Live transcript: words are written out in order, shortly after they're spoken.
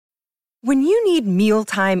When you need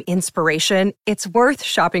mealtime inspiration, it's worth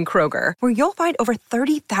shopping Kroger, where you'll find over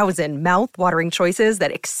 30,000 mouth-watering choices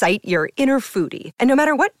that excite your inner foodie. And no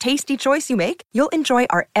matter what tasty choice you make, you'll enjoy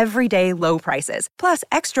our everyday low prices, plus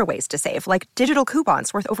extra ways to save, like digital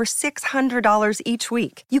coupons worth over $600 each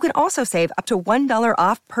week. You can also save up to $1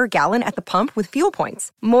 off per gallon at the pump with fuel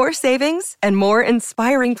points. More savings and more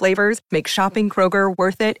inspiring flavors make shopping Kroger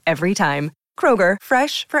worth it every time. Kroger,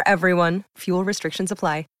 fresh for everyone. Fuel restrictions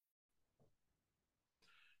apply.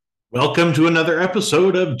 Welcome to another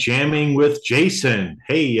episode of Jamming with Jason.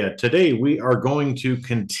 Hey, today we are going to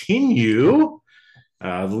continue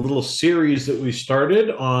the little series that we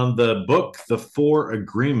started on the book, The Four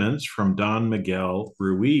Agreements from Don Miguel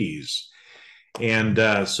Ruiz. And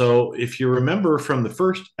so if you remember from the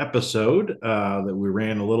first episode that we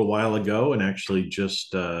ran a little while ago, and actually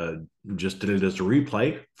just did it as a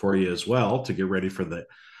replay for you as well to get ready for the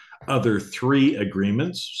other three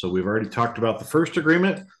agreements. So we've already talked about the first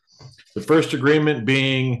agreement. The first agreement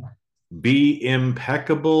being, be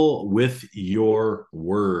impeccable with your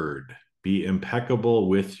word. Be impeccable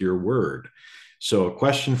with your word. So a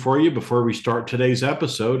question for you before we start today's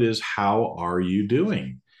episode is, how are you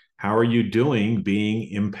doing? How are you doing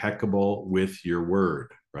being impeccable with your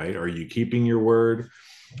word, right? Are you keeping your word?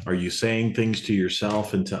 Are you saying things to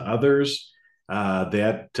yourself and to others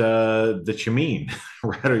that you mean,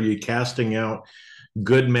 right? Are you casting out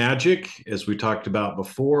good magic, as we talked about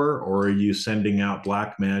before, or are you sending out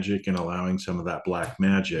black magic and allowing some of that black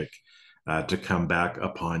magic to come back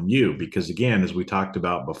upon you? Because again, as we talked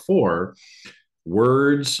about before,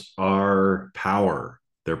 words are power.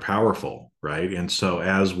 They're powerful, right? And so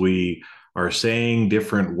as we are saying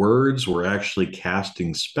different words, we're actually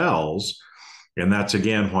casting spells. And that's,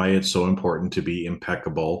 again, why it's so important to be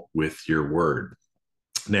impeccable with your word.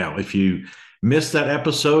 Now, if you missed that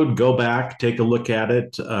episode, go back, take a look at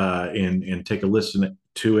it, and take a listen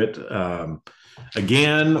to it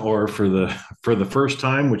again, or for the first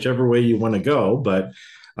time, whichever way you want to go. But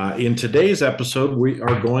in today's episode, we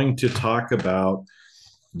are going to talk about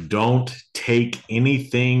don't take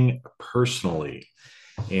anything personally.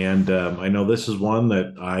 And I know this is one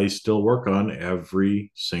that I still work on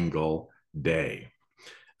every single day.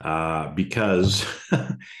 Because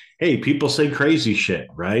hey, people say crazy shit,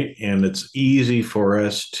 right? And it's easy for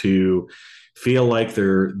us to feel like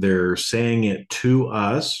they're saying it to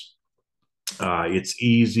us. It's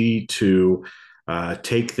easy to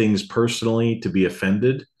take things personally, to be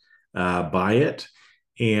offended by it.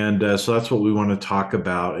 And so that's what we want to talk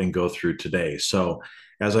about and go through today. So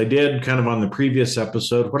as I did kind of on the previous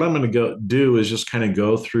episode, what I'm going to go do is just kind of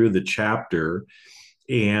go through the chapter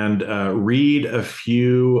and read a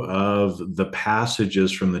few of the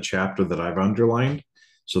passages from the chapter that I've underlined.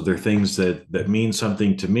 So they're things that mean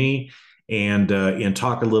something to me, and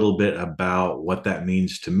talk a little bit about what that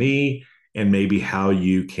means to me and maybe how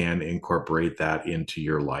you can incorporate that into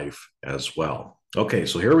your life as well. Okay,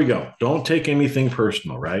 so here we go. Don't take anything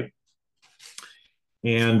personal, right?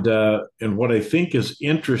 And what I think is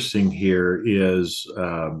interesting here is,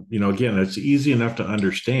 again, it's easy enough to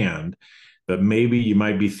understand. But maybe you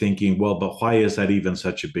might be thinking, well, but why is that even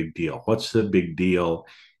such a big deal? What's the big deal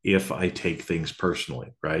if I take things personally,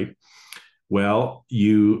 right? Well,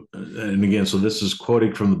 and again, so this is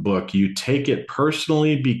quoting from the book, you take it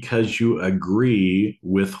personally because you agree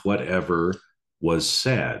with whatever was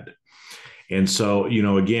said. And so,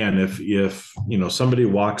 again, if somebody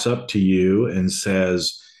walks up to you and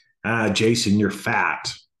says, Jason, you're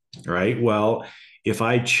fat, right? Well, if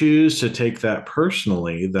I choose to take that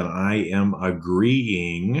personally, then I am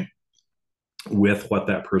agreeing with what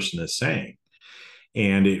that person is saying.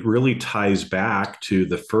 And it really ties back to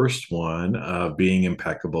the first one of being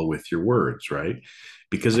impeccable with your words, right?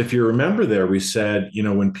 Because if you remember there, we said,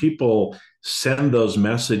 when people send those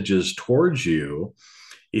messages towards you,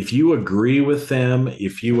 if you agree with them,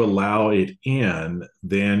 if you allow it in,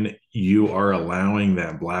 then you are allowing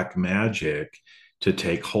that black magic to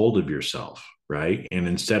take hold of yourself. Right. And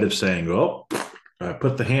instead of saying, oh,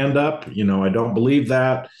 put the hand up, I don't believe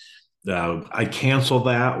that, I cancel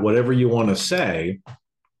that, whatever you want to say,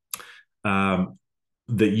 that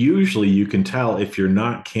usually you can tell if you're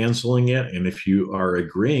not canceling it and if you are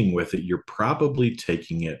agreeing with it, you're probably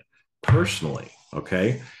taking it personally.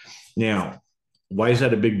 Okay. Now, why is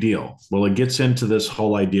that a big deal? Well, it gets into this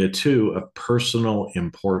whole idea, too, of personal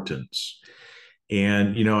importance.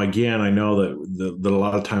 And, again, I know that a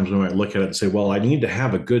lot of times we might look at it and say, well, I need to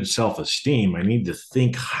have a good self-esteem. I need to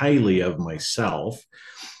think highly of myself.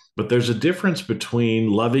 But there's a difference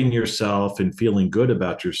between loving yourself and feeling good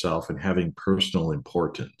about yourself and having personal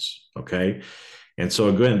importance. Okay. And so,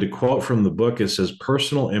 again, to quote from the book, it says,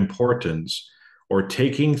 personal importance or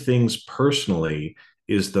taking things personally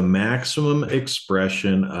is the maximum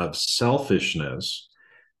expression of selfishness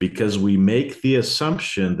because we make the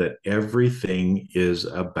assumption that everything is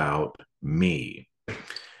about me.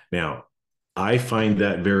 Now, I find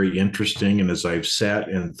that very interesting. And as I've sat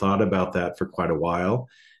and thought about that for quite a while,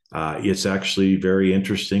 it's actually very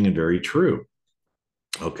interesting and very true.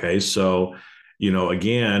 Okay. So,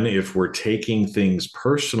 again, if we're taking things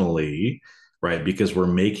personally, right, because we're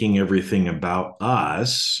making everything about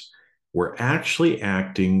us, we're actually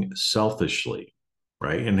acting selfishly,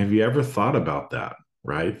 right? And have you ever thought about that,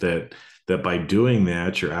 right? That by doing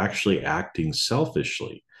that, you're actually acting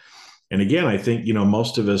selfishly. And again, I think,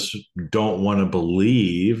 most of us don't want to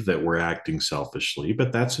believe that we're acting selfishly,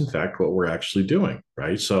 but that's in fact what we're actually doing,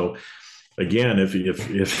 right? So again,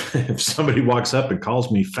 if somebody walks up and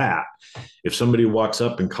calls me fat, if somebody walks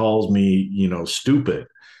up and calls me, stupid,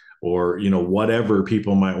 or, whatever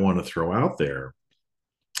people might want to throw out there,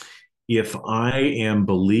 if I am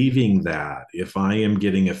believing that, if I am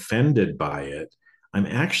getting offended by it, I'm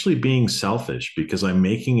actually being selfish because I'm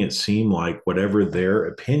making it seem like whatever their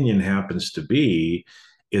opinion happens to be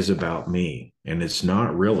is about me. And it's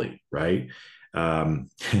not really, right? Um,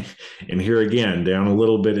 and here again, down a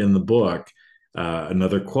little bit in the book,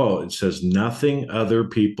 another quote, it says, nothing other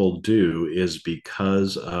people do is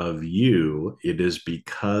because of you, it is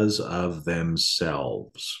because of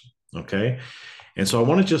themselves. Okay. And so I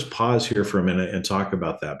want to just pause here for a minute and talk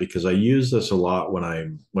about that because I use this a lot when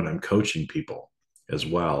I'm coaching people as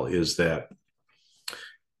well, is that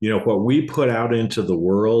what we put out into the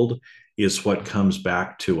world is what comes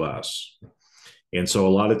back to us. And so a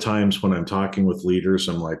lot of times when I'm talking with leaders,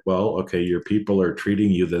 I'm like, well, okay, your people are treating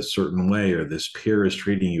you this certain way, or this peer is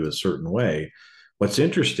treating you a certain way. What's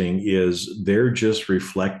interesting is they're just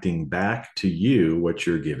reflecting back to you what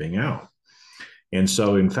you're giving out. And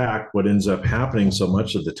so, in fact, what ends up happening so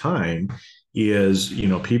much of the time is,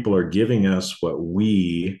 people are giving us what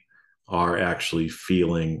we are actually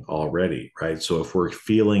feeling already, right? So if we're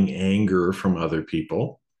feeling anger from other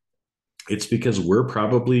people, it's because we're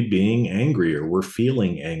probably being angry or we're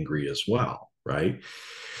feeling angry as well, right?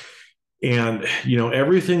 And,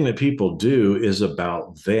 everything that people do is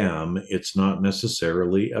about them. It's not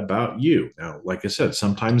necessarily about you. Now, like I said,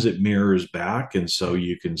 sometimes it mirrors back. And so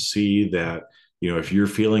you can see that, if you're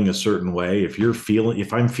feeling a certain way,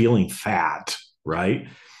 if I'm feeling fat, right?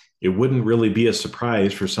 It wouldn't really be a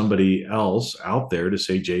surprise for somebody else out there to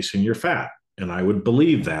say, Jason, you're fat. And I would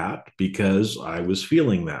believe that because I was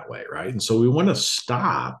feeling that way, right? And so we want to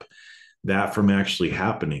stop that from actually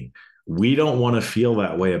happening. We don't want to feel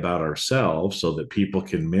that way about ourselves so that people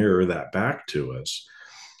can mirror that back to us.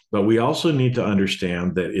 But we also need to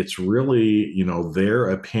understand that it's really, their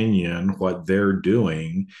opinion, what they're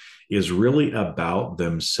doing is really about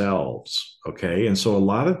themselves. Okay. And so a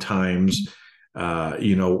lot of times, like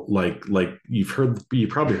you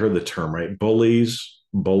probably heard the term, right? Bullies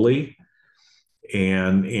bully,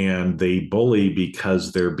 and they bully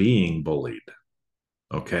because they're being bullied.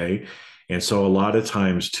 Okay. And so a lot of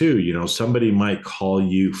times too, somebody might call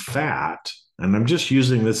you fat, and I'm just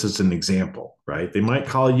using this as an example, right? They might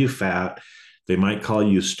call you fat, they might call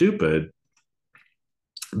you stupid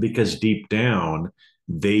because deep down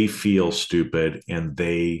they feel stupid and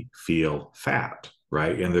they feel fat,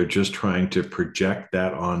 right? And they're just trying to project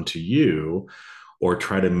that onto you or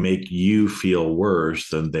try to make you feel worse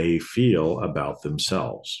than they feel about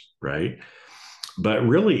themselves, right? But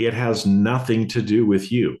really, it has nothing to do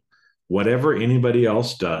with you. Whatever anybody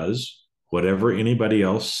else does, whatever anybody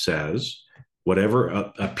else says,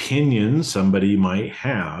 whatever opinion somebody might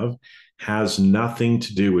have, has nothing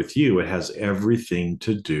to do with you. It has everything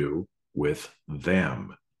to do with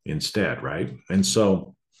them instead, right? And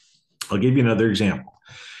so I'll give you another example.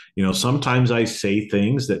 Sometimes I say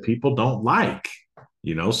things that people don't like.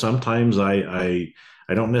 Sometimes I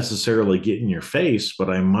don't necessarily get in your face, but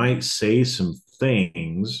I might say some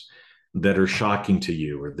things that are shocking to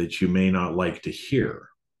you or that you may not like to hear,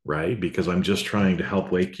 right? Because I'm just trying to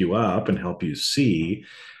help wake you up and help you see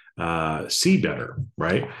better,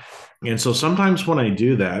 right? And so sometimes when I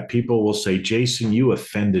do that, people will say, Jason, you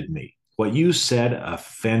offended me. What you said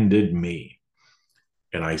offended me.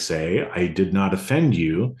 And I say, I did not offend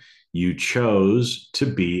you. You chose to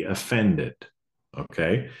be offended.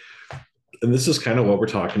 Okay. And this is kind of what we're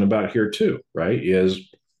talking about here too, right? Is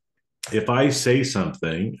if I say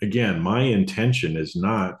something, again, my intention is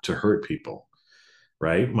not to hurt people,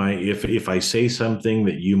 right? If I say something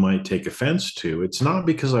that you might take offense to, it's not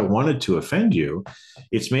because I wanted to offend you.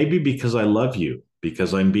 It's maybe because I love you,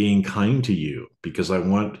 because I'm being kind to you, because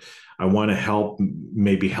I want to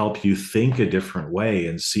maybe help you think a different way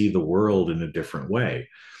and see the world in a different way.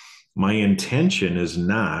 My intention is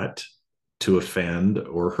not to offend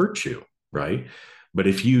or hurt you, right? But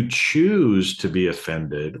if you choose to be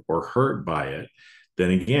offended or hurt by it, then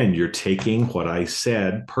again, you're taking what I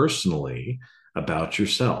said personally about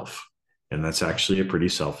yourself. And that's actually a pretty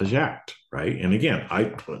selfish act, right? And again,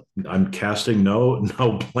 I'm casting no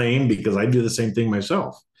blame, because I do the same thing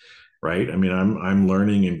myself, right? I mean, I'm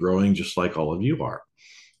learning and growing just like all of you are.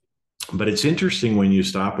 But it's interesting when you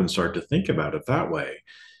stop and start to think about it that way,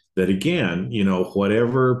 that again,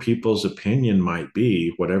 whatever people's opinion might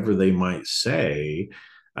be, whatever they might say,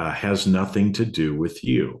 has nothing to do with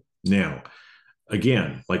you. Now,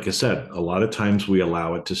 again, like I said, a lot of times we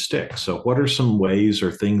allow it to stick. So, what are some ways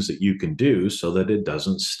or things that you can do so that it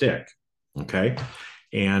doesn't stick? Okay.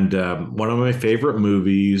 And one of my favorite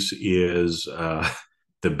movies is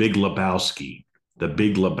The Big Lebowski. The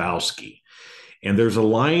Big Lebowski. And there's a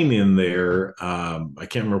line in there. I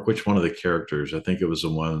can't remember which one of the characters. I think it was the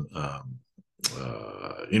one.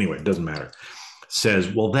 Anyway, it doesn't matter.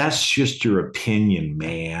 Says, well, that's just your opinion,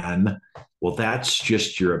 man. Well, that's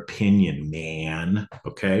just your opinion, man.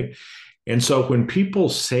 Okay. And so when people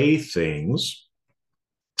say things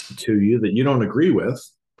to you that you don't agree with,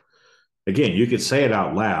 again, you could say it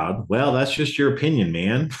out loud. Well, that's just your opinion,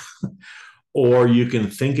 man. Or you can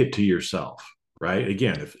think it to yourself, right?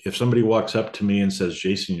 Again, if somebody walks up to me and says,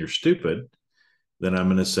 Jason, you're stupid, then I'm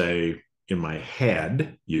going to say in my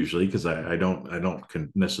head, usually, because I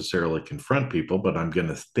don't necessarily confront people, but I'm going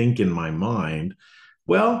to think in my mind,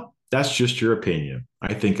 well, that's just your opinion.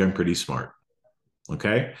 I think I'm pretty smart.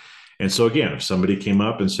 Okay. And so again, if somebody came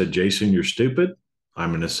up and said, Jason, you're stupid,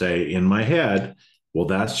 I'm going to say in my head, well,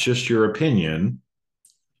 that's just your opinion.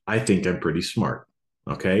 I think I'm pretty smart.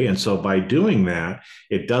 Okay. And so by doing that,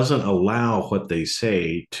 it doesn't allow what they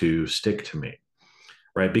say to stick to me,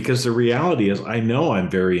 right? Because the reality is, I know I'm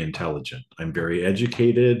very intelligent. I'm very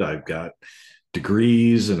educated. I've got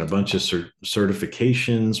degrees and a bunch of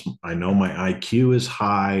certifications. I know my IQ is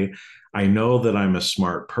high. I know that I'm a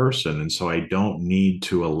smart person. And so I don't need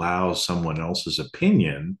to allow someone else's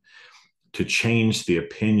opinion to change the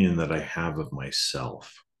opinion that I have of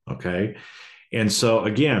myself. Okay. And so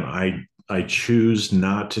again, I choose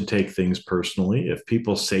not to take things personally. If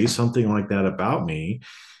people say something like that about me,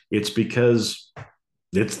 it's because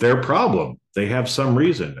it's their problem. They have some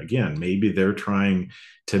reason. Again, maybe they're trying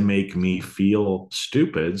to make me feel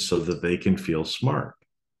stupid so that they can feel smart,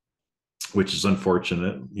 which is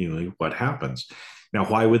unfortunate, what happens. Now,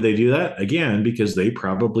 why would they do that? Again, because they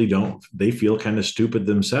probably they feel kind of stupid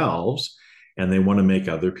themselves, and they want to make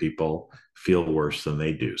other people feel worse than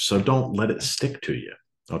they do. So don't let it stick to you.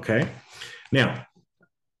 Okay. Now,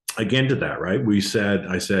 again, to that, right?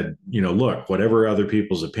 I said, look, whatever other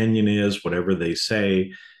people's opinion is, whatever they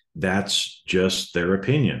say, that's just their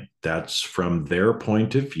opinion. That's from their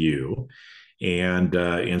point of view.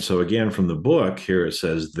 And so again, from the book here, it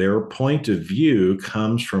says their point of view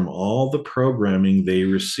comes from all the programming they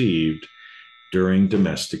received during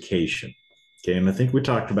domestication. Okay. And I think we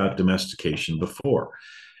talked about domestication before,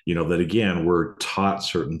 that again, we're taught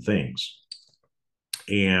certain things.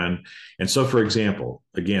 And so, for example,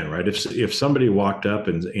 again, right, if somebody walked up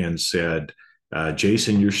and said,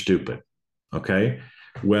 Jason, you're stupid. Okay.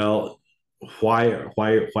 Well, why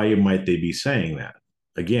might they be saying that?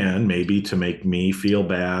 Again, maybe to make me feel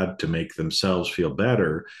bad, to make themselves feel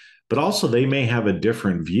better, but also they may have a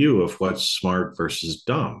different view of what's smart versus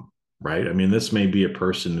dumb, right? I mean, this may be a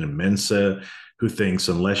person in Mensa who thinks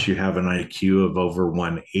unless you have an IQ of over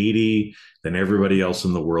 180, then everybody else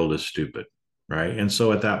in the world is stupid, right? And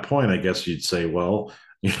so at that point, I guess you'd say, well,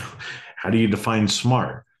 how do you define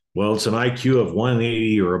smart? Well, it's an IQ of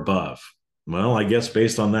 180 or above. Well, I guess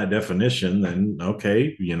based on that definition, then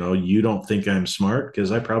okay, you don't think I'm smart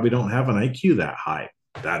because I probably don't have an IQ that high.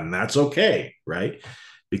 And that's okay, right?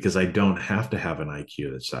 Because I don't have to have an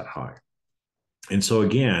IQ that's that high. And so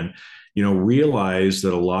again, realize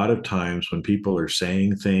that a lot of times when people are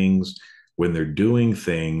saying things, when they're doing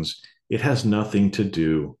things, it has nothing to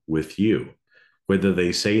do with you. Whether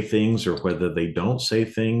they say things or whether they don't say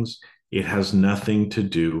things, it has nothing to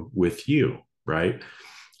do with you, right?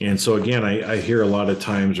 And so again, I hear a lot of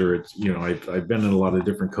times, or it's, I've been in a lot of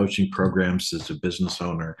different coaching programs as a business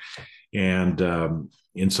owner, and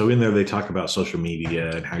so in there they talk about social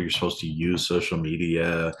media and how you're supposed to use social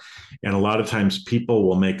media, and a lot of times people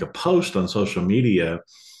will make a post on social media,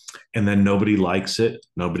 and then nobody likes it,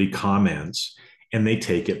 nobody comments, and they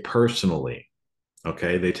take it personally.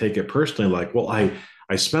 Okay, they take it personally, like, well,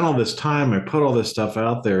 I spent all this time, I put all this stuff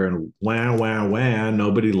out there, and wah,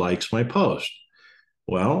 nobody likes my post.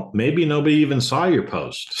 Well, maybe nobody even saw your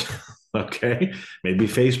post. Okay. Maybe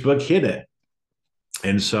Facebook hid it.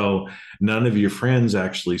 And so none of your friends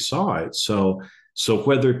actually saw it. So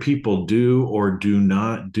whether people do or do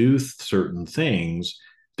not do certain things,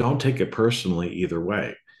 don't take it personally either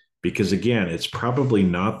way. Because again, it's probably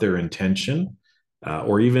not their intention.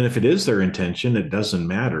 Or even if it is their intention, it doesn't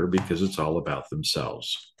matter because it's all about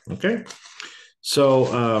themselves. Okay.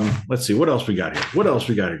 So let's see what else we got here. What else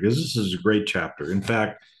we got here? Because this is a great chapter. In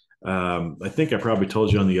fact, I think I probably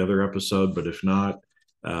told you on the other episode, but if not,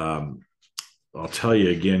 um, I'll tell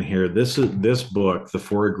you again here. This book, The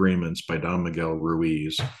Four Agreements by Don Miguel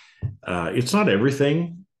Ruiz. It's not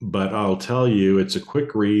everything, but I'll tell you, it's a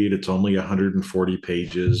quick read. It's only 140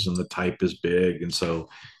 pages, and the type is big, and so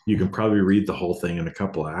you can probably read the whole thing in a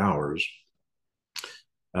couple of hours.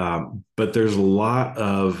 But there's a lot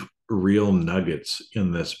of real nuggets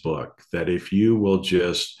in this book that if you will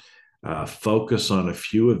just focus on a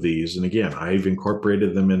few of these, and again, I've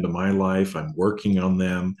incorporated them into my life. I'm working on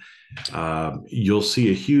them. You'll see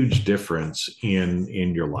a huge difference in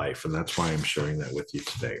your life, and that's why I'm sharing that with you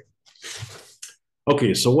today.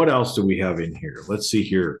 Okay, so what else do we have in here? Let's see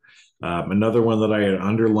here. Another one that I had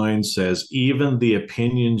underlined says, even the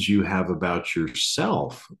opinions you have about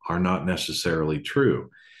yourself are not necessarily true.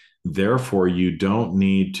 Therefore, you don't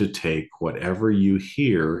need to take whatever you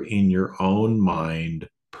hear in your own mind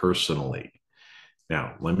personally.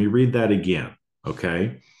 Now, let me read that again,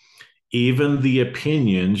 okay? Even the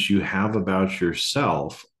opinions you have about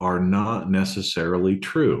yourself are not necessarily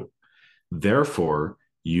true. Therefore,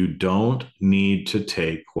 you don't need to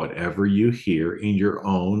take whatever you hear in your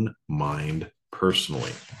own mind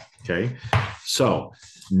personally. Okay. So,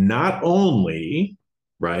 not only,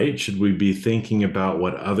 right, should we be thinking about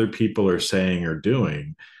what other people are saying or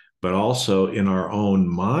doing, but also in our own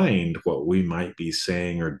mind, what we might be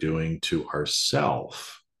saying or doing to ourselves.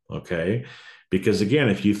 Okay. Because again,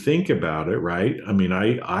 if you think about it, right, I mean,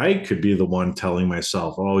 I could be the one telling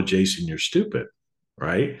myself, oh, Jason, you're stupid,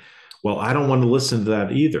 right? Well, I don't want to listen to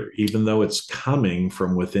that either, even though it's coming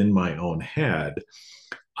from within my own head.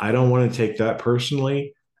 I don't want to take that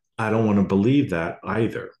personally. I don't want to believe that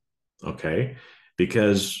either. Okay.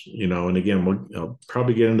 Because, and again, I'll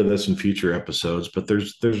probably get into this in future episodes, but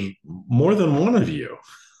there's more than one of you.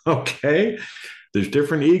 Okay. There's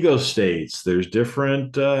different ego states. There's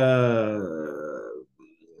different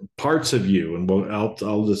parts of you. And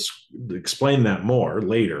I'll just explain that more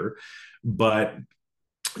later. But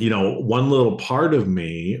one little part of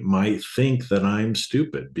me might think that I'm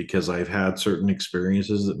stupid because I've had certain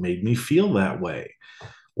experiences that made me feel that way,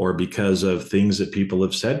 or because of things that people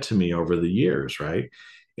have said to me over the years, right?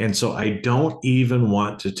 And so I don't even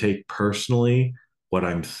want to take personally what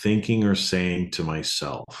I'm thinking or saying to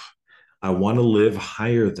myself. I want to live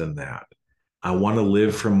higher than that. I want to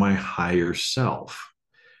live from my higher self,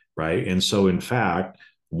 right? And so, in fact,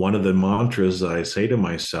 one of the mantras that I say to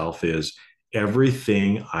myself is,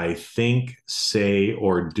 everything I think, say,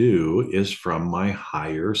 or do is from my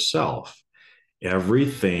higher self.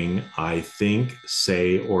 Everything I think,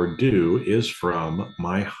 say, or do is from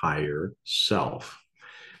my higher self.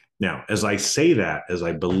 Now, as I say that, as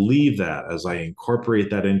I believe that, as I incorporate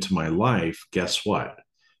that into my life, guess what?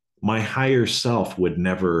 My higher self would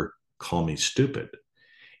never call me stupid.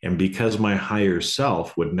 And because my higher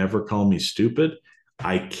self would never call me stupid,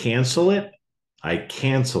 I cancel it. I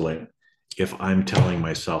cancel it if I'm telling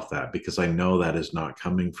myself that, because I know that is not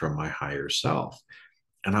coming from my higher self.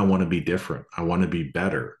 And I want to be different. I want to be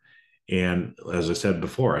better. And as I said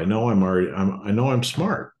before, I know I know I'm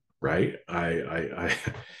smart, right? I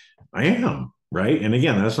am, right? And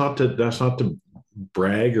again, that's not to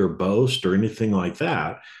brag or boast or anything like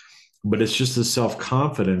that, but it's just the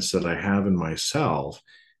self-confidence that I have in myself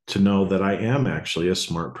to know that I am actually a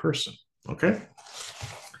smart person. Okay.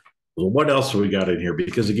 Well, what else have we got in here?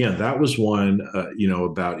 Because again, that was one,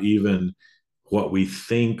 about even what we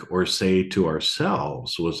think or say to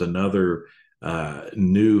ourselves was another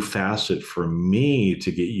new facet for me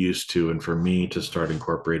to get used to and for me to start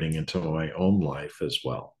incorporating into my own life as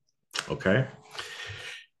well. Okay.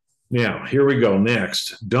 Now, here we go.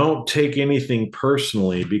 Next, don't take anything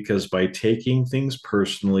personally, because by taking things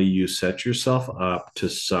personally, you set yourself up to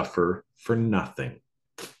suffer for nothing.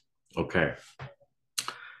 Okay.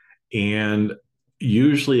 And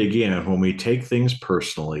usually, again, when we take things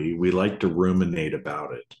personally, we like to ruminate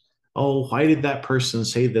about it. Oh, why did that person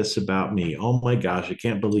say this about me? Oh my gosh, I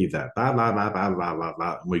can't believe that. Blah, blah, blah, blah, blah, blah,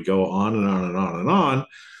 blah. And we go on and on and on and on.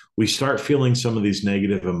 We start feeling some of these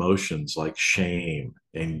negative emotions like shame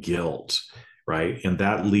and guilt, right? And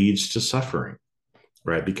that leads to suffering,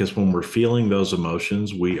 right? Because when we're feeling those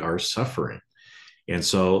emotions, we are suffering. And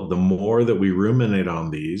so the more that we ruminate on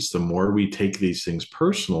these, the more we take these things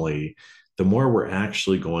personally, the more we're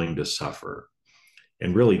actually going to suffer.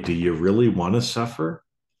 And really, do you really want to suffer?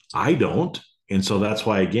 I don't. And so that's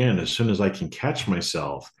why, again, as soon as I can catch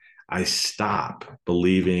myself, I stop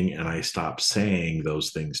believing and I stop saying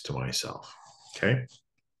those things to myself. Okay.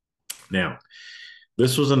 Now,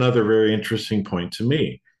 this was another very interesting point to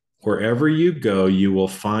me. Wherever you go, you will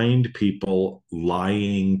find people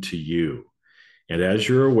lying to you. And as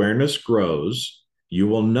your awareness grows, you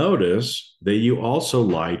will notice that you also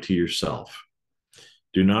lie to yourself.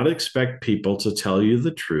 Do not expect people to tell you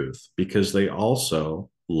the truth because they also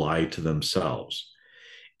lie to themselves.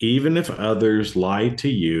 Even if others lie to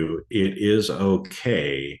you, it is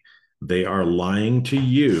okay. They are lying to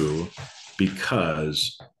you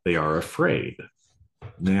because they are afraid.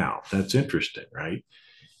 Now, that's interesting, right?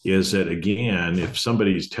 Is that, again, if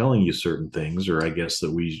somebody's telling you certain things, or I guess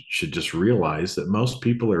that we should just realize that most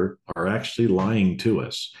people are actually lying to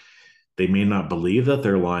us. They may not believe that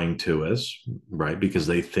they're lying to us, right? Because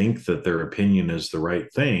they think that their opinion is the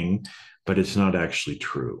right thing, but it's not actually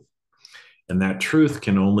true. And that truth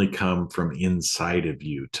can only come from inside of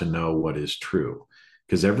you to know what is true,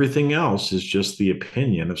 because everything else is just the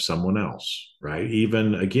opinion of someone else, right?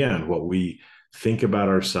 Even, again, what we think about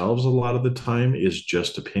ourselves a lot of the time is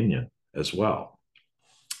just opinion as well.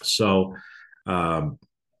 So,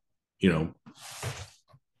 you know,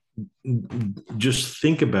 just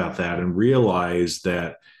think about that and realize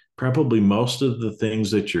that probably most of the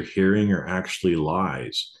things that you're hearing are actually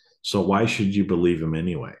lies. So why should you believe them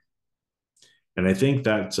anyway? And I think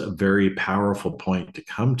that's a very powerful point to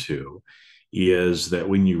come to, is that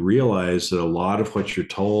when you realize that a lot of what you're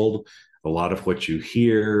told, a lot of what you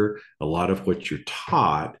hear, a lot of what you're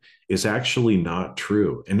taught is actually not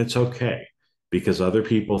true. And it's okay, because other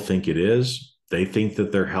people think it is. They think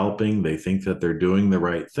that they're helping, they think that they're doing the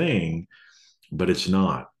right thing, but it's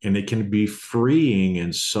not. And it can be freeing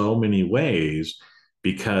in so many ways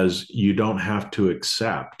because you don't have to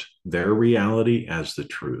accept their reality as the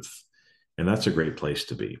truth. And that's a great place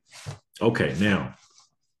to be. Okay, now,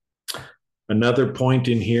 another point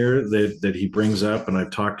in here that he brings up, and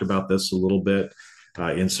I've talked about this a little bit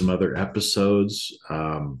in some other episodes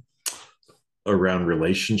around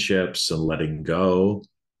relationships and letting go,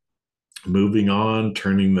 moving on,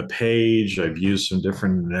 turning the page. I've used some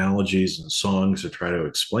different analogies and songs to try to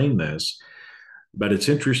explain this. But it's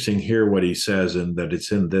interesting here what he says, and that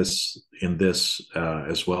it's in this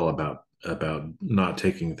as well about not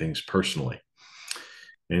taking things personally.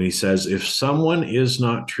 And he says, if someone is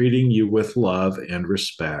not treating you with love and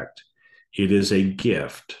respect, it is a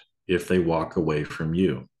gift if they walk away from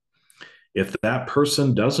you. If that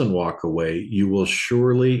person doesn't walk away, you will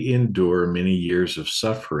surely endure many years of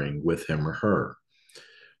suffering with him or her.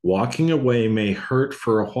 Walking away may hurt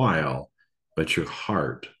for a while, but your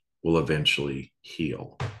heart will eventually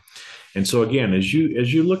heal. And so again, as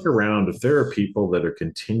you look around, if there are people that are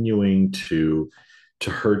continuing to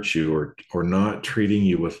hurt you or not treating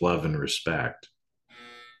you with love and respect,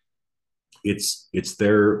 it's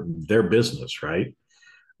their business, right?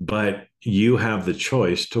 But you have the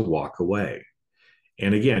choice to walk away.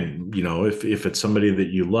 And again, if it's somebody that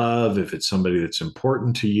you love, if it's somebody that's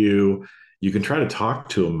important to you, you can try to talk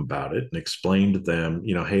to them about it and explain to them,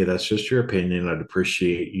 hey, that's just your opinion. I'd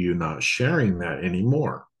appreciate you not sharing that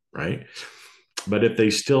anymore, right? But if they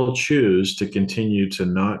still choose to continue to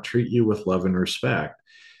not treat you with love and respect,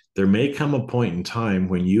 there may come a point in time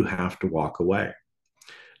when you have to walk away.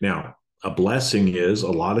 Now, a blessing is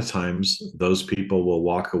a lot of times those people will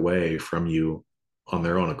walk away from you on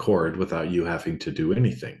their own accord without you having to do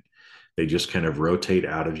anything. They just kind of rotate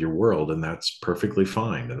out of your world, and that's perfectly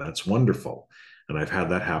fine, and that's wonderful. And I've had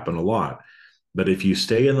that happen a lot. But if you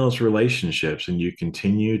stay in those relationships and you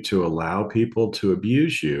continue to allow people to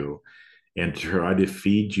abuse you and try to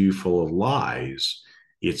feed you full of lies,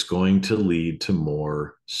 it's going to lead to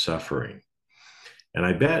more suffering. And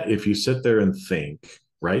I bet if you sit there and think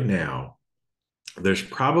right now, there's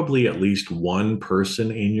probably at least one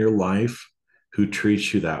person in your life who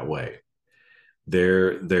treats you that way.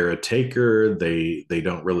 They're a taker. They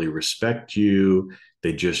don't really respect you.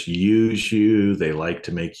 They just use you. They like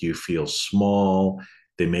to make you feel small.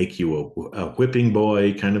 They make you a whipping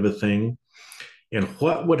boy kind of a thing. And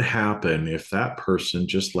what would happen if that person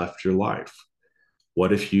just left your life?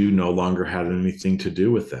 What if you no longer had anything to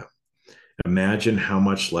do with them? Imagine how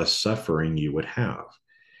much less suffering you would have.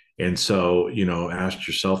 And so, ask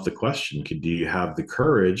yourself the question, do you have the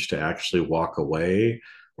courage to actually walk away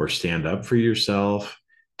or stand up for yourself?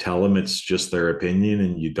 Tell them it's just their opinion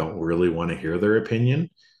and you don't really want to hear their opinion.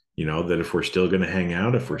 that if we're still going to hang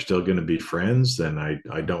out, if we're still going to be friends, then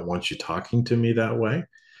I don't want you talking to me that way.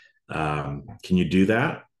 Can you do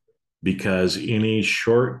that? Because any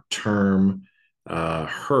short-term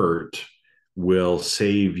hurt will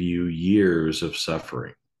save you years of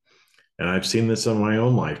suffering. And I've seen this in my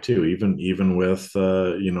own life too, even with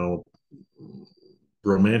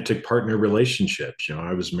romantic partner relationships.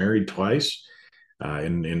 I was married twice,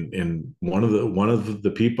 and one of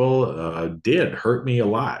the people did hurt me a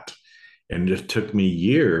lot, and it took me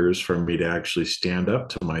years for me to actually stand up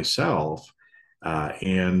to myself,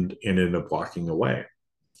 and ended up walking away.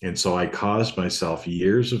 And so I caused myself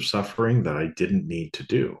years of suffering that I didn't need to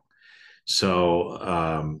do. So,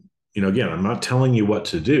 again, I'm not telling you what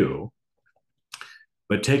to do,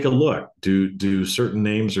 but take a look. Do certain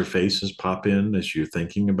names or faces pop in as you're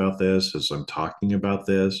thinking about this, as I'm talking about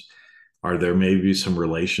this? Are there maybe some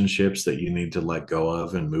relationships that you need to let go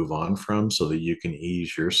of and move on from so that you can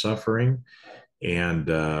ease your suffering and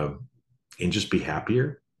just be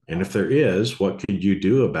happier? And if there is, what could you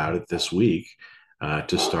do about it this week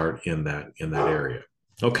to start in that area?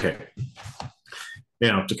 Okay.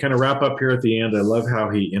 Now, to kind of wrap up here at the end, I love how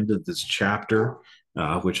he ended this chapter,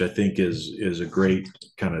 which I think is a great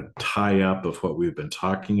kind of tie up of what we've been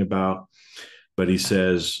talking about. But he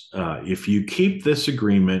says, if you keep this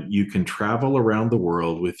agreement, you can travel around the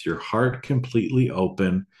world with your heart completely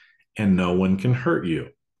open and no one can hurt you.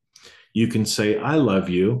 You can say, I love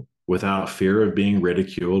you without fear of being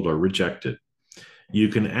ridiculed or rejected. You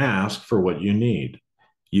can ask for what you need.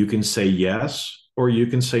 You can say yes, or you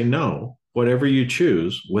can say no, whatever you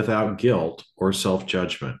choose, without guilt or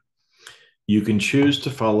self-judgment. You can choose to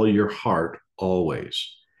follow your heart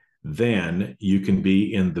always. Then you can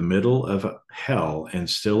be in the middle of hell and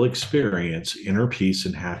still experience inner peace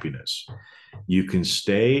and happiness. You can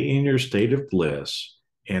stay in your state of bliss,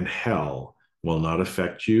 and hell will not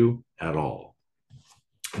affect you at all.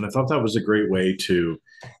 And I thought that was a great way to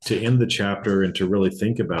end the chapter and to really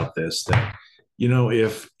think about this, that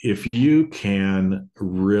if you can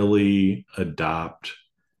really adopt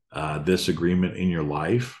this agreement in your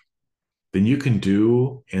life, then you can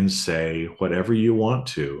do and say whatever you want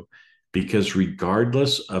to, because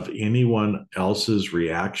regardless of anyone else's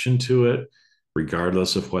reaction to it,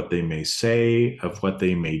 regardless of what they may say, of what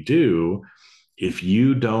they may do, if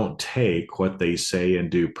you don't take what they say and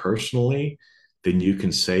do personally, then you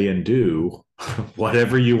can say and do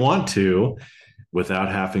whatever you want to without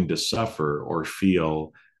having to suffer or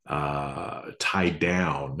feel tied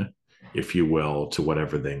down, if you will, to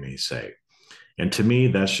whatever they may say. And to me,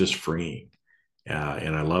 that's just freeing.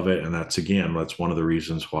 And I love it. And that's one of the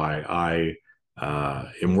reasons why I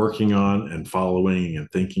am working on and following and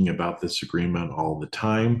thinking about this agreement all the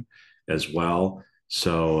time as well.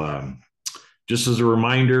 So just as a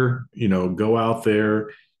reminder, go out there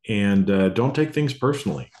and don't take things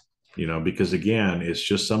personally, because again, it's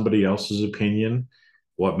just somebody else's opinion.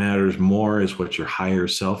 What matters more is what your higher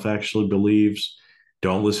self actually believes.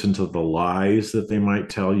 Don't listen to the lies that they might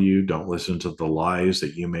tell you. Don't listen to the lies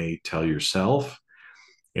that you may tell yourself,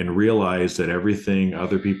 and realize that everything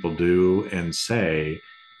other people do and say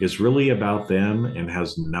is really about them and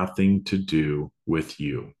has nothing to do with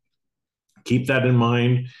you. Keep that in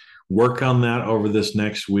mind. Work on that over this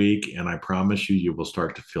next week, and I promise you will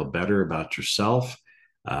start to feel better about yourself.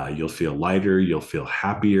 You'll feel lighter, you'll feel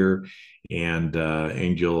happier, and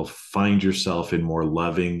you'll find yourself in more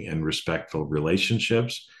loving and respectful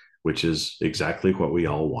relationships, which is exactly what we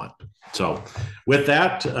all want. So with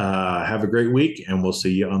that, have a great week, and we'll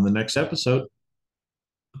see you on the next episode.